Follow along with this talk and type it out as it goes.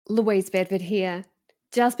Louise Bedford here.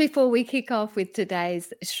 Just before we kick off with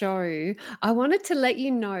today's show, I wanted to let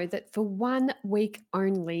you know that for 1 week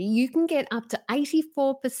only, you can get up to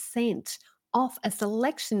 84% off a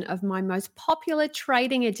selection of my most popular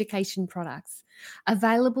trading education products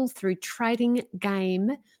available through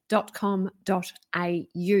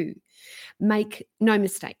tradinggame.com.au. Make no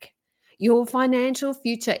mistake, your financial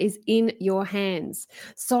future is in your hands.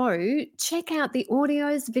 So check out the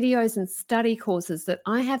audios, videos, and study courses that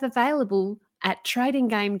I have available at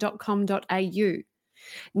tradinggame.com.au.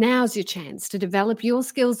 Now's your chance to develop your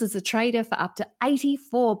skills as a trader for up to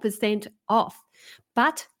 84% off,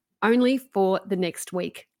 but only for the next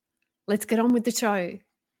week. Let's get on with the show.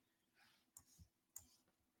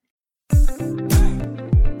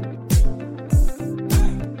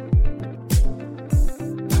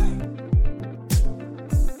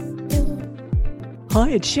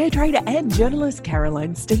 Hi, it's share trader and journalist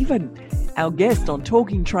Caroline Stephen. Our guest on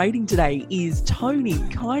Talking Trading today is Tony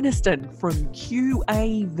Kynaston from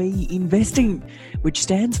QAV Investing, which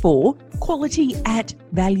stands for Quality at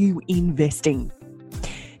Value Investing.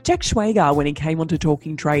 Jack Schwager, when he came onto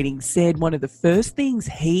Talking Trading, said one of the first things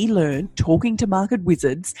he learned talking to market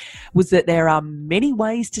wizards was that there are many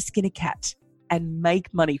ways to skin a cat and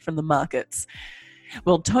make money from the markets.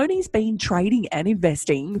 Well, Tony's been trading and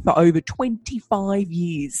investing for over 25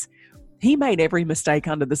 years. He made every mistake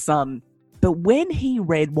under the sun. But when he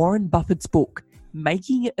read Warren Buffett's book,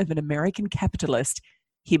 Making It of an American Capitalist,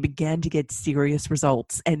 he began to get serious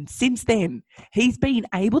results. And since then, he's been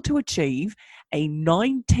able to achieve a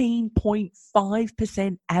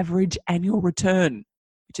 19.5% average annual return,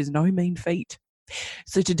 which is no mean feat.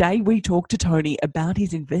 So today we talk to Tony about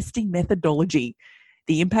his investing methodology,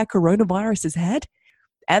 the impact coronavirus has had,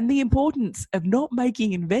 and the importance of not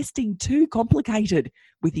making investing too complicated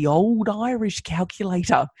with the old Irish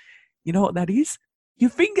calculator. You know what that is? Your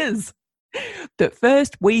fingers. But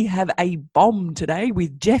first, we have a bomb today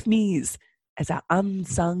with Jeff Mears as our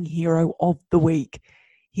unsung hero of the week.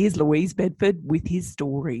 Here's Louise Bedford with his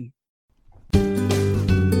story.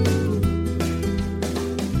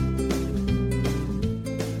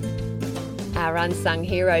 Our unsung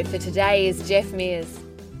hero for today is Jeff Mears.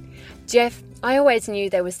 Jeff, I always knew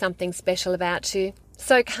there was something special about you.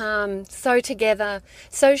 So calm, so together,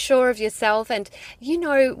 so sure of yourself. And, you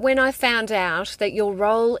know, when I found out that your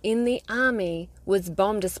role in the army was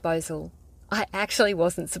bomb disposal, I actually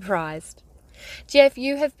wasn't surprised. Jeff,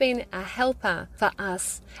 you have been a helper for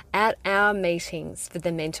us at our meetings for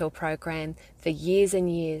the mentor program for years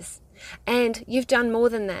and years. And you've done more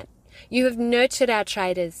than that. You have nurtured our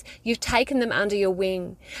traders. You've taken them under your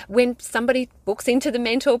wing. When somebody books into the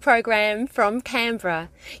mentor program from Canberra,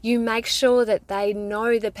 you make sure that they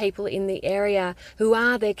know the people in the area who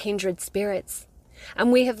are their kindred spirits.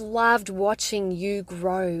 And we have loved watching you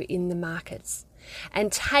grow in the markets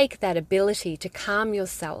and take that ability to calm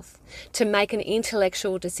yourself, to make an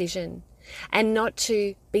intellectual decision, and not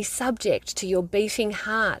to be subject to your beating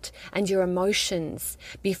heart and your emotions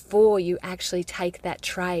before you actually take that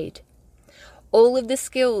trade. All of the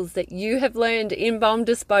skills that you have learned in bomb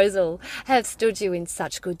disposal have stood you in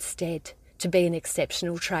such good stead to be an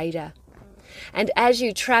exceptional trader. And as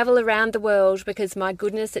you travel around the world, because my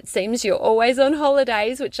goodness, it seems you're always on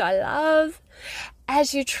holidays, which I love,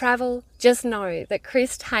 as you travel, just know that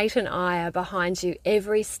Chris, Tate and I are behind you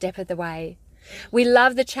every step of the way. We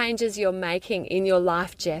love the changes you're making in your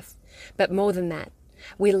life, Jeff, but more than that,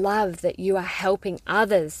 we love that you are helping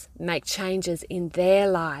others make changes in their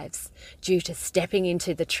lives due to stepping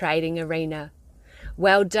into the trading arena.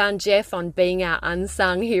 Well done, Jeff, on being our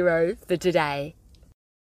unsung hero for today.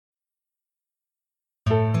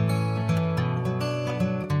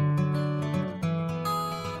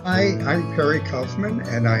 Hi, I'm Perry Kaufman,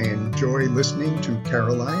 and I enjoy listening to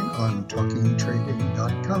Caroline on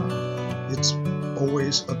TalkingTrading.com. It's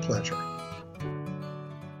always a pleasure.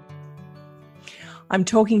 I'm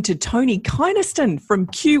talking to Tony Kynaston from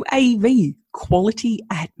QAV, Quality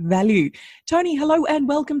at Value. Tony, hello and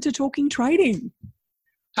welcome to Talking Trading.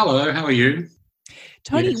 Hello, how are you?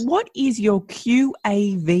 Tony, Yes. What is your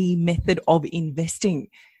QAV method of investing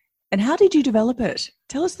and how did you develop it?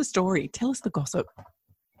 Tell us the story. Tell us the gossip.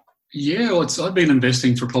 Yeah, well, I've been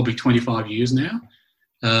investing for probably 25 years now,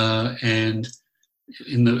 and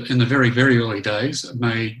in the very, very early days, I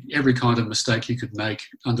made every kind of mistake you could make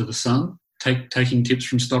under the sun. Taking tips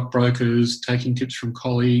from stockbrokers, taking tips from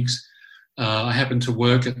colleagues. I happened to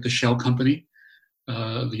work at the Shell company,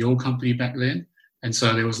 the oil company back then, and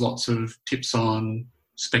so there was lots of tips on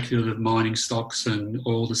speculative mining stocks and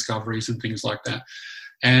oil discoveries and things like that,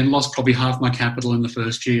 and lost probably half my capital in the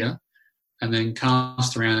first year. and then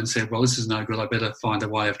cast around and said, well, this is no good. I better find a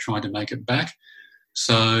way of trying to make it back.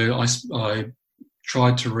 So I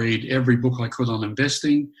tried to read every book I could on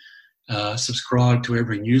investing, subscribed to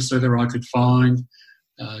every newsletter I could find,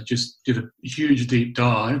 just did a huge deep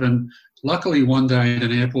dive. And luckily one day at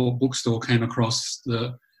an airport bookstore came across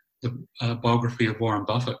the biography of Warren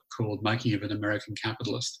Buffett called Making of an American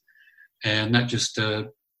Capitalist. And that just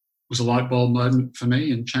was a light bulb moment for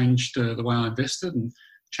me and changed the way I invested and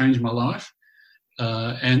changed my life.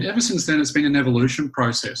 And ever since then, it's been an evolution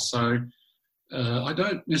process. So I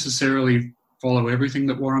don't necessarily follow everything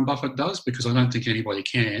that Warren Buffett does because I don't think anybody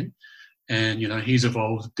can. And, he's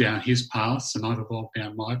evolved down his paths and I've evolved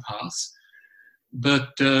down my paths.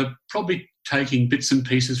 But probably taking bits and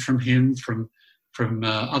pieces from him, from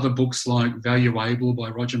other books like Valuable by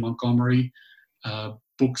Roger Montgomery,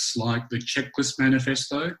 books like the Checklist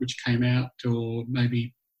Manifesto, which came out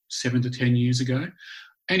maybe 7 to 10 years ago.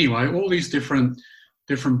 Anyway, all these different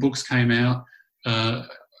books came out. I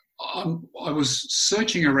was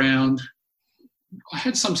searching around. I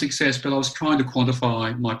had some success, but I was trying to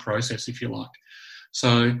quantify my process, if you like.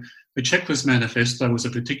 So the Checklist Manifesto was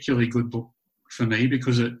a particularly good book for me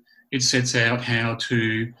because it sets out how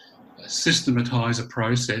to systematise a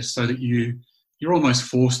process so that you're almost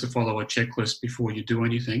forced to follow a checklist before you do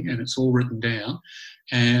anything, and it's all written down.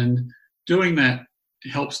 And doing that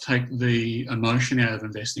helps take the emotion out of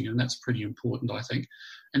investing, and that's pretty important, I think.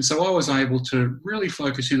 And so I was able to really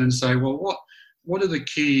focus in and say, well, what are the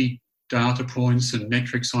key data points and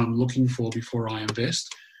metrics I'm looking for before I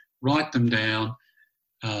invest? Write them down,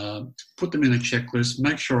 put them in a checklist,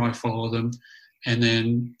 make sure I follow them, and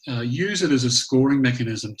then use it as a scoring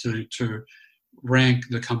mechanism to rank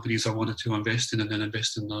the companies I wanted to invest in and then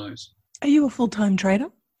invest in those. Are you a full-time trader?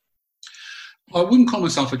 I wouldn't call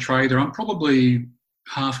myself a trader. I'm probably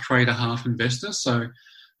half trader, half investor. So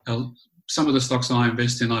some of the stocks I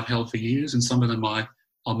invest in I've held for years, and some of them I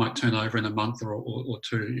might turn over in a month or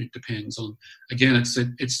two. It depends on, again, it's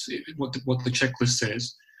what the checklist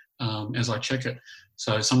says as I check it.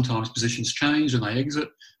 So sometimes positions change and they exit,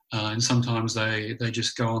 and sometimes they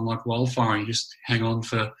just go on like wildfire and you just hang on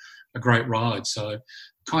for a great ride. So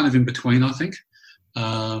kind of in between, I think.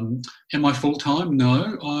 Am I full-time?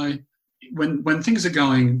 No. When things are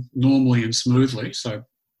going normally and smoothly, so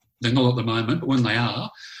they're not at the moment, but when they are,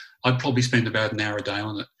 I'd probably spend about an hour a day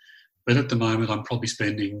on it. But at the moment, I'm probably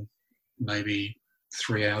spending maybe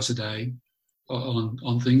 3 hours a day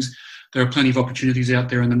on things. There are plenty of opportunities out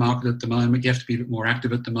there in the market at the moment. You have to be a bit more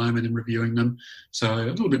active at the moment in reviewing them. So a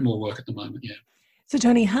little bit more work at the moment, yeah. So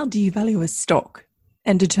Tony, how do you value a stock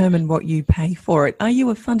and determine what you pay for it? Are you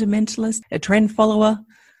a fundamentalist, a trend follower?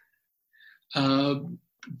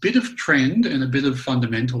 Bit of trend and a bit of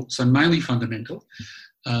fundamental. So mainly fundamental.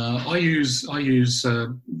 I use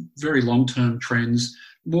very long-term trends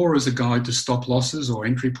more as a guide to stop losses or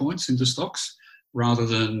entry points into stocks rather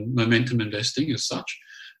than momentum investing as such.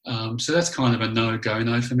 So that's kind of a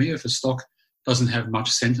no for me. If a stock doesn't have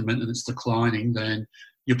much sentiment and it's declining, then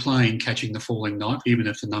you're playing catching the falling knife, even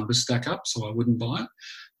if the numbers stack up, so I wouldn't buy it.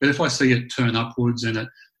 But if I see it turn upwards and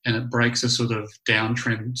it breaks a sort of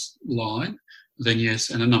downtrend line, then yes,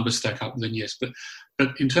 and the numbers stack up, then yes.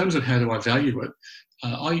 But in terms of how do I value it,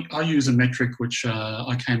 I use a metric which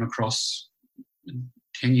I came across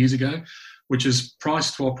 10 years ago, which is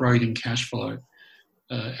price to operating cash flow.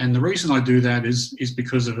 And the reason I do that is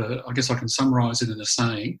because of I guess I can summarise it in a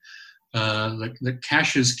saying, that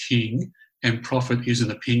cash is king and profit is an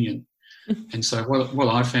opinion. And so what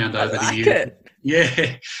I found over the years,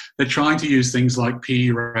 yeah, they're trying to use things like PE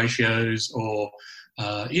ratios or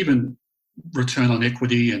even return on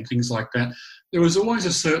equity and things like that. There was always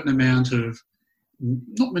a certain amount of,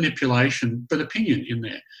 not manipulation, but opinion in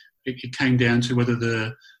there. It came down to whether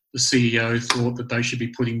the CEO thought that they should be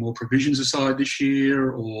putting more provisions aside this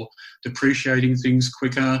year or depreciating things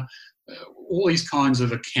quicker. All these kinds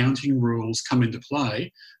of accounting rules come into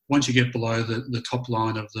play once you get below the top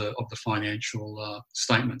line of the financial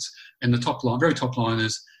statements. And the top line, very top line,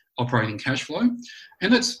 is operating cash flow,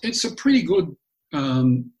 and it's a pretty good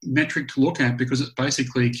metric to look at because it's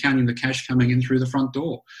basically counting the cash coming in through the front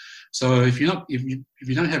door. So if you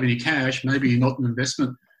don't have any cash, maybe you're not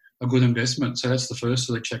a good investment. So that's the first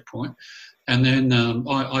sort of checkpoint. And then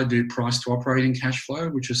I do price to operating cash flow,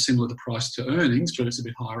 which is similar to price to earnings, but it's a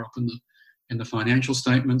bit higher up in the financial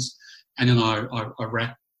statements. And then I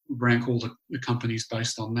rank all the companies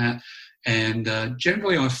based on that. And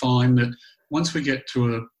generally I find that once we get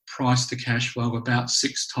to a price to cash flow of about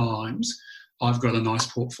 6 times, I've got a nice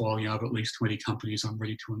portfolio of at least 20 companies I'm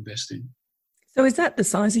ready to invest in. So is that the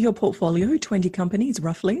size of your portfolio, 20 companies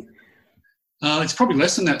roughly? It's probably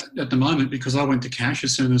less than that at the moment because I went to cash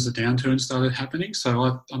as soon as the downturn started happening.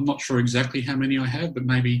 So I'm not sure exactly how many I have, but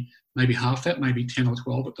maybe half that, maybe 10 or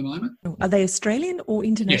 12 at the moment. Are they Australian or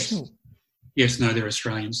international? Yes, no, they're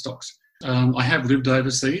Australian stocks. I have lived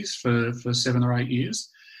overseas for 7 or 8 years,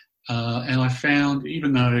 and I found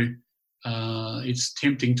even though it's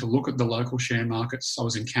tempting to look at the local share markets, I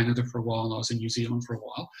was in Canada for a while and I was in New Zealand for a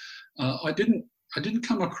while, I didn't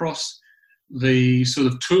come across the sort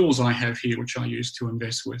of tools I have here, which I use to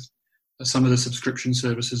invest with. Some of the subscription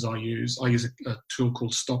services I use a tool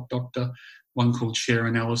called Stock Doctor, one called Share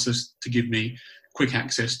Analysis to give me quick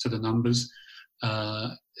access to the numbers.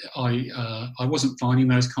 I wasn't finding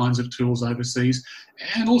those kinds of tools overseas,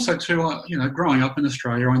 and also too, growing up in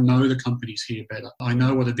Australia, I know the companies here better. I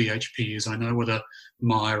know what a BHP is. I know what a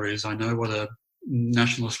Myer is. I know what a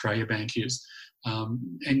National Australia Bank is,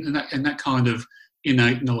 and that kind of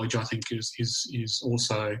innate knowledge, I think, is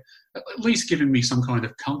also at least giving me some kind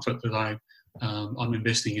of comfort that I'm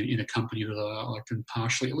investing in a company that I can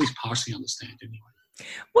at least partially understand anyway.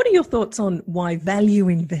 What are your thoughts on why value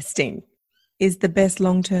investing is the best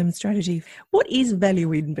long-term strategy? What is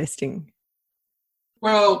value investing?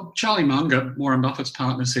 Well, Charlie Munger, Warren Buffett's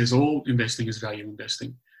partner, says all investing is value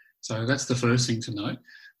investing. So that's the first thing to note.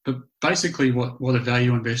 But basically what a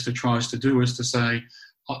value investor tries to do is to say,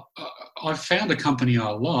 I've found a company I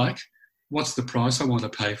like, what's the price I want to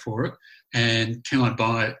pay for it, and can I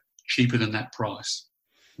buy it cheaper than that price?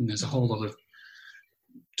 And there's a whole lot of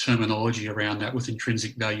terminology around that with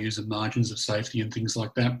intrinsic values and margins of safety and things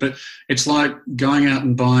like that. But it's like going out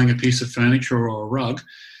and buying a piece of furniture or a rug.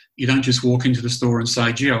 You don't just walk into the store and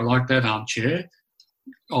say, gee, I like that armchair,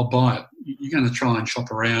 I'll buy it. You're going to try and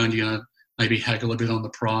shop around, you're going to maybe haggle a bit on the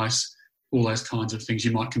price, all those kinds of things.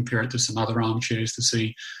 You might compare it to some other armchairs to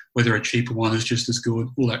see whether a cheaper one is just as good,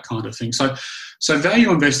 all that kind of thing. So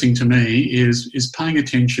value investing to me is paying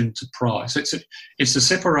attention to price. It's the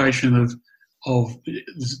separation of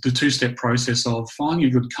the two-step process of finding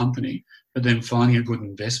a good company, but then finding a good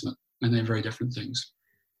investment, and they're very different things.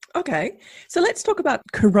 Okay, so let's talk about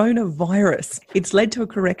coronavirus. It's led to a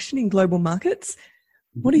correction in global markets.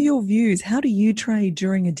 What are your views? How do you trade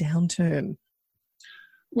during a downturn?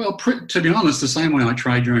 Well, to be honest, the same way I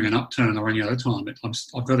trade during an upturn or any other time.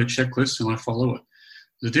 I've got a checklist and I follow it.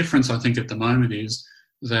 The difference, I think, at the moment is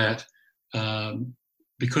that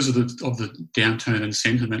because of the downturn in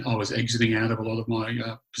sentiment, I was exiting out of a lot of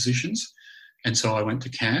my positions, and so I went to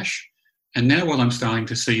cash. And now what I'm starting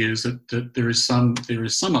to see is that there is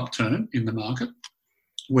some upturn in the market.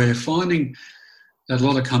 We're finding that a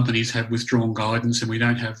lot of companies have withdrawn guidance and we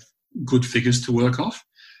don't have good figures to work off.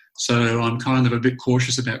 So I'm kind of a bit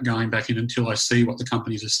cautious about going back in until I see what the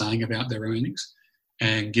companies are saying about their earnings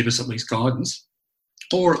and give us at least guidance,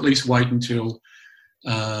 or at least wait until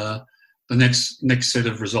the next set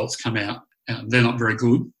of results come out. They're not very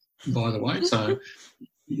good, by the way, so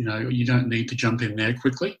you don't need to jump in there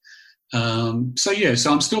quickly. So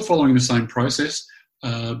I'm still following the same process,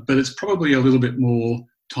 but it's probably a little bit more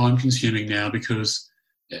time consuming now because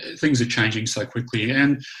things are changing so quickly.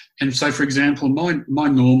 And so, for example, my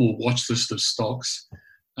normal watch list of stocks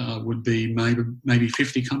would be maybe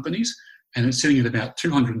 50 companies, and it's sitting at about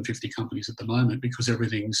 250 companies at the moment because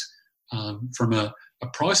everything's, from a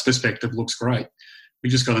price perspective, looks great. We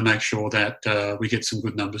just got to make sure that we get some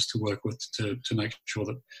good numbers to work with to make sure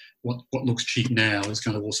that what looks cheap now is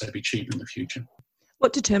going to also be cheap in the future.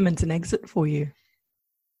 What determines an exit for you?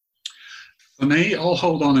 For me, I'll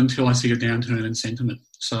hold on until I see a downturn in sentiment.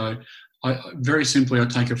 So very simply, I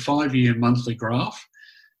take a 5-year monthly graph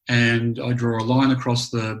and I draw a line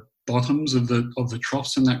across the bottoms of the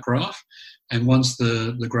troughs in that graph. And once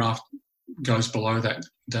the graph goes below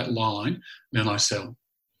that line, then I sell.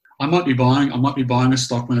 I might be buying a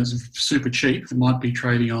stock when it's super cheap. It might be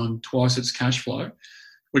trading on twice its cash flow,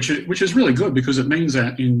 which is really good because it means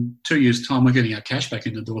that in 2 years' time we're getting our cash back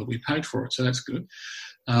in the door that we paid for it. So that's good.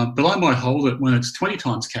 But I might hold it when it's 20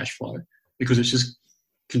 times cash flow because it's just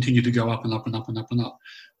continued to go up and up and up and up and up.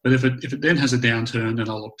 But if it then has a downturn, then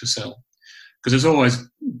I'll look to sell because there's always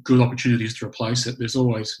good opportunities to replace it. There's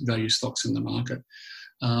always value stocks in the market.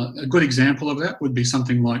 A good example of that would be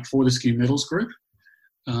something like Fortescue Metals Group,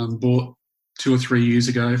 bought 2 or 3 years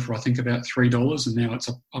ago for I think about $3, and now it's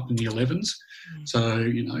up in the 11s. So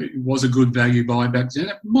it was a good value buy back then.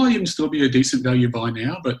 It might even still be a decent value buy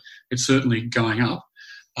now, but it's certainly going up.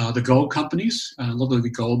 The gold companies, a lot of the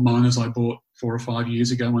gold miners I bought 4 or 5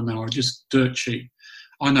 years ago when they were just dirt cheap.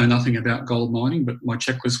 I know nothing about gold mining, but my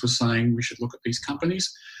checklist was saying we should look at these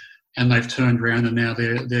companies, and they've turned around and now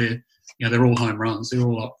they're they're all home runs. They're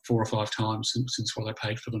all up 4 or 5 times since what I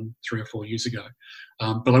paid for them 3 or 4 years ago.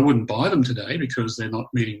 But I wouldn't buy them today because they're not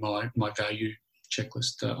meeting my value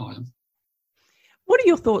checklist item. What are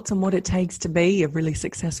your thoughts on what it takes to be a really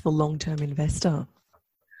successful long-term investor?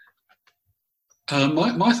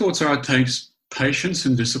 My thoughts are it takes patience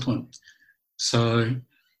and discipline. So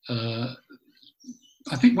I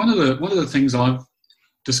think one of the things I've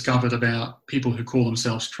discovered about people who call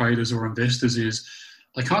themselves traders or investors is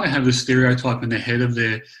they kind of have this stereotype in their head of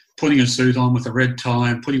they're putting a suit on with a red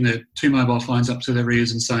tie and putting their 2 mobile phones up to their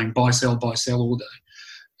ears and saying buy, sell all day.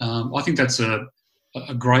 I think that's a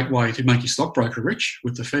great way to make your stockbroker rich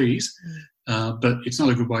with the fees, but it's not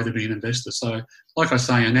a good way to be an investor. So like I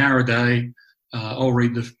say, an hour a day, I'll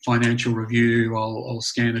read the financial review, I'll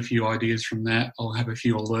scan a few ideas from that, I'll have a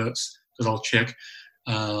few alerts that I'll check.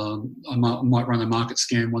 I might run a market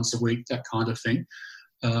scan once a week, that kind of thing.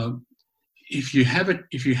 If you have a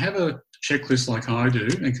checklist like I do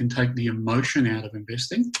and can take the emotion out of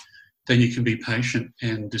investing, then you can be patient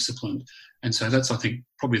and disciplined. And so that's, I think,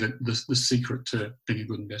 probably the secret to being a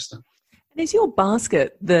good investor. And is your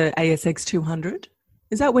basket the ASX 200?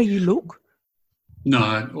 Is that where you look?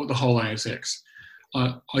 No, or the whole ASX.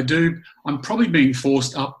 I do. I'm probably being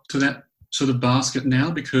forced up to that sort of basket now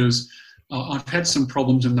because I've had some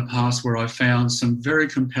problems in the past where I've found some very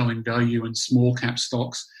compelling value in small cap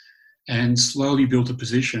stocks and slowly built a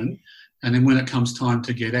position. And then when it comes time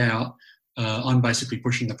to get out, I'm basically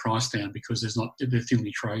pushing the price down because they're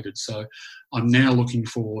thinly traded. So I'm now looking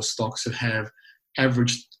for stocks that have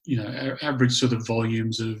average sort of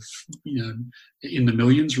volumes of, in the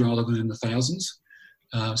millions rather than in the thousands.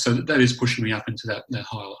 So that is pushing me up into that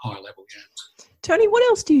higher level. Yeah. Tony, what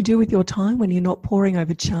else do you do with your time when you're not poring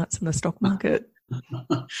over charts in the stock market?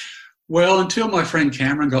 Well, until my friend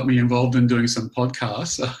Cameron got me involved in doing some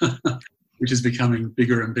podcasts, which is becoming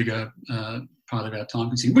bigger and bigger part of our time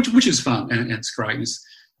consuming, which is fun and it's great.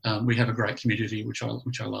 We have a great community, which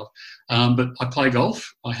I love. But I play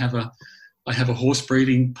golf. I have a horse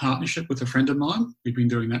breeding partnership with a friend of mine. We've been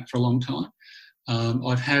doing that for a long time.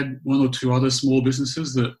 I've had 1 or 2 other small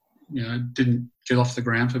businesses that didn't get off the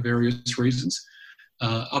ground for various reasons.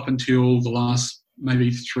 Up until the last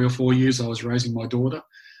maybe 3 or 4 years, I was raising my daughter.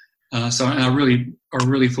 So I really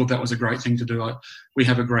thought that was a great thing to do. We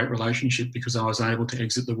have a great relationship because I was able to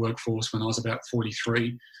exit the workforce when I was about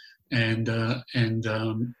 43, and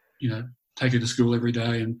take her to school every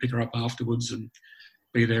day and pick her up afterwards and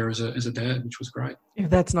be there as a dad, which was great. If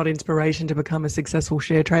that's not inspiration to become a successful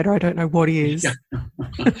share trader, I don't know what is. Yeah.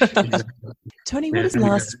 Exactly. Tony, what is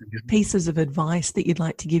last pieces of advice that you'd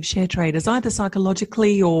like to give share traders, either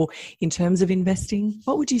psychologically or in terms of investing?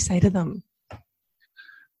 What would you say to them?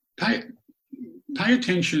 Pay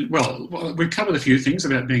attention. Well, we've covered a few things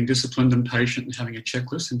about being disciplined and patient and having a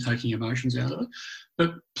checklist and taking emotions out of it.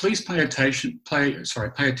 But please pay attention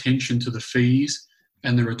to the fees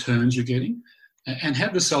and the returns you're getting, and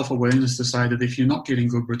have the self-awareness to say that if you're not getting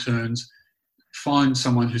good returns, find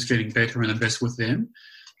someone who's getting better and invest with them.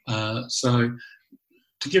 So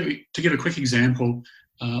to give a quick example,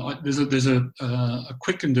 there's a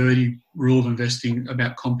quick and dirty rule of investing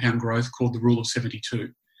about compound growth called the rule of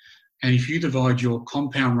 72. And if you divide your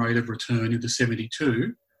compound rate of return into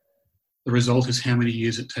 72, the result is how many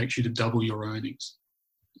years it takes you to double your earnings.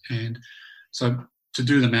 And so to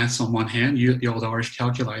do the maths on one hand, you get the old Irish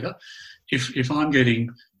calculator. If I'm getting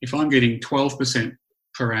 12%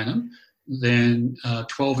 per annum, then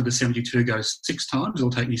 12 into 72 goes 6 times. It'll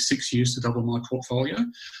take me 6 years to double my portfolio.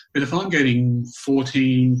 But if I'm getting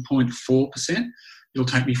 14.4%, it'll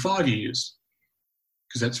take me 5 years,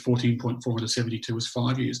 because that's 14.4 into 72 is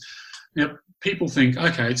 5 years. Now, people think,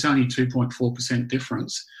 okay, it's only 2.4%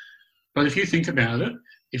 difference. But if you think about it,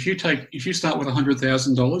 if you start with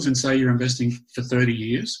 $100,000 and say you're investing for 30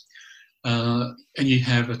 years, and you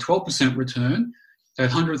have a 12% return, that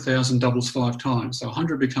 100,000 doubles 5 times. So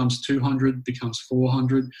 100 becomes 200, becomes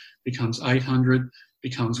 400, becomes 800,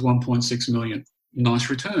 becomes 1.6 million. Nice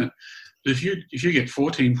return. But if you get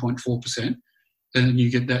 14.4%, then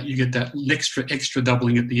you get that extra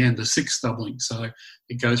doubling at the end, the 6th doubling. So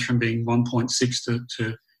it goes from being 1.6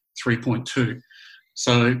 to 3.2.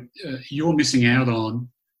 So you're missing out on,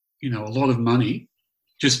 a lot of money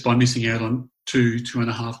just by missing out on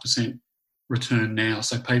 2.5% return now.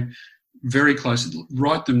 So pay very close,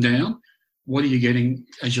 write them down. What are you getting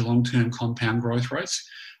as your long-term compound growth rates?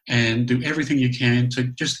 And do everything you can to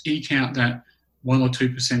just eke out that 1 or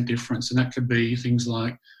 2% difference. And that could be things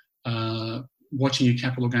like watching your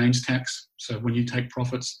capital gains tax. So when you take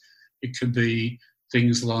profits, it could be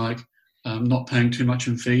things like not paying too much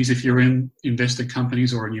in fees. If you're in invested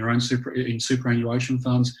companies or in your own superannuation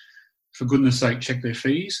funds, for goodness sake, check their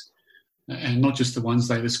fees, and not just the ones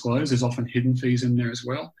they disclose. There's often hidden fees in there as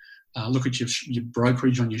well. Look at your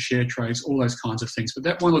brokerage on your share trades, all those kinds of things. But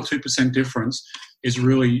that 1 or 2% difference is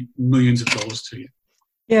really millions of dollars to you.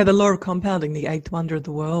 Yeah, the law of compounding, the eighth wonder of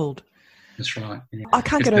the world. That's right. Yeah. I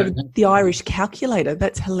can't get over the Irish calculator.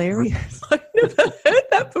 That's hilarious. I've never heard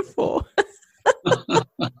that before.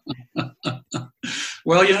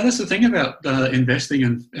 Well, that's the thing about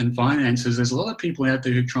investing and finances. There's a lot of people out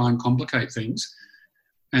there who try and complicate things.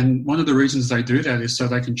 And one of the reasons they do that is so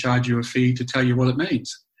they can charge you a fee to tell you what it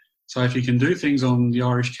means. So if you can do things on the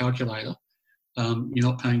Irish calculator, you're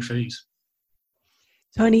not paying fees.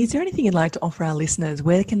 Tony, is there anything you'd like to offer our listeners?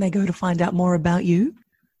 Where can they go to find out more about you?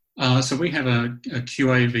 So we have a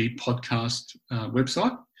QAV podcast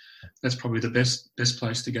website. That's probably the best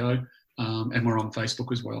place to go. And we're on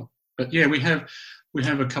Facebook as well. But yeah, we have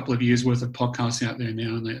a couple of years worth of podcasts out there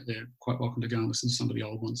now, and they're quite welcome to go and listen to some of the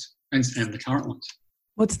old ones and the current ones.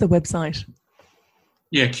 What's the website?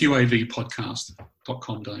 Yeah,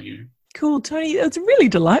 qavpodcast.com.au. Cool. Tony, it's really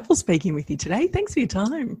delightful speaking with you today. Thanks for your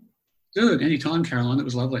time. Good. Anytime, Caroline. It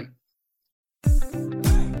was lovely.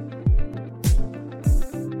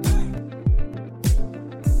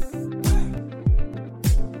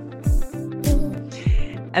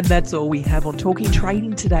 And that's all we have on Talking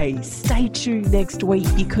Trading today. Stay tuned next week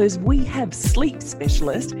because we have sleep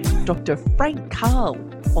specialist Dr. Frank Karl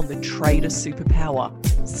on the trader superpower,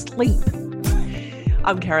 sleep.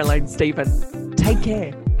 I'm Caroline Stephen. Take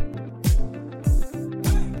care.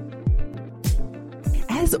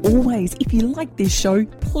 As always, if you like this show,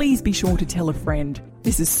 please be sure to tell a friend.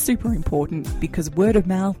 This is super important because word of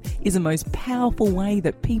mouth is the most powerful way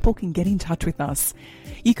that people can get in touch with us.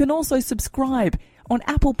 You can also subscribe on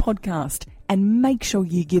Apple Podcast and make sure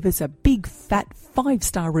you give us a big fat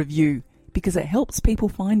 5-star review because it helps people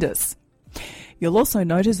find us. You'll also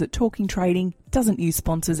notice that Talking Trading doesn't use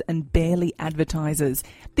sponsors and barely advertisers.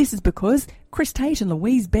 This is because Chris Tate and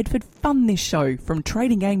Louise Bedford fund this show from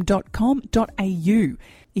tradinggame.com.au.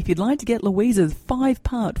 If you'd like to get Louise's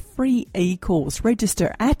 5-part free e-course,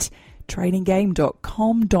 register at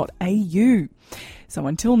tradinggame.com.au. So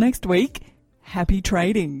until next week, happy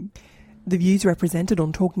trading. The views represented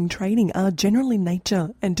on Talking Trading are general in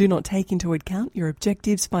nature and do not take into account your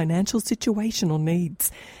objectives, financial situation or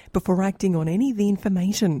needs. Before acting on any of the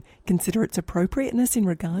information, consider its appropriateness in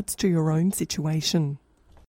regards to your own situation.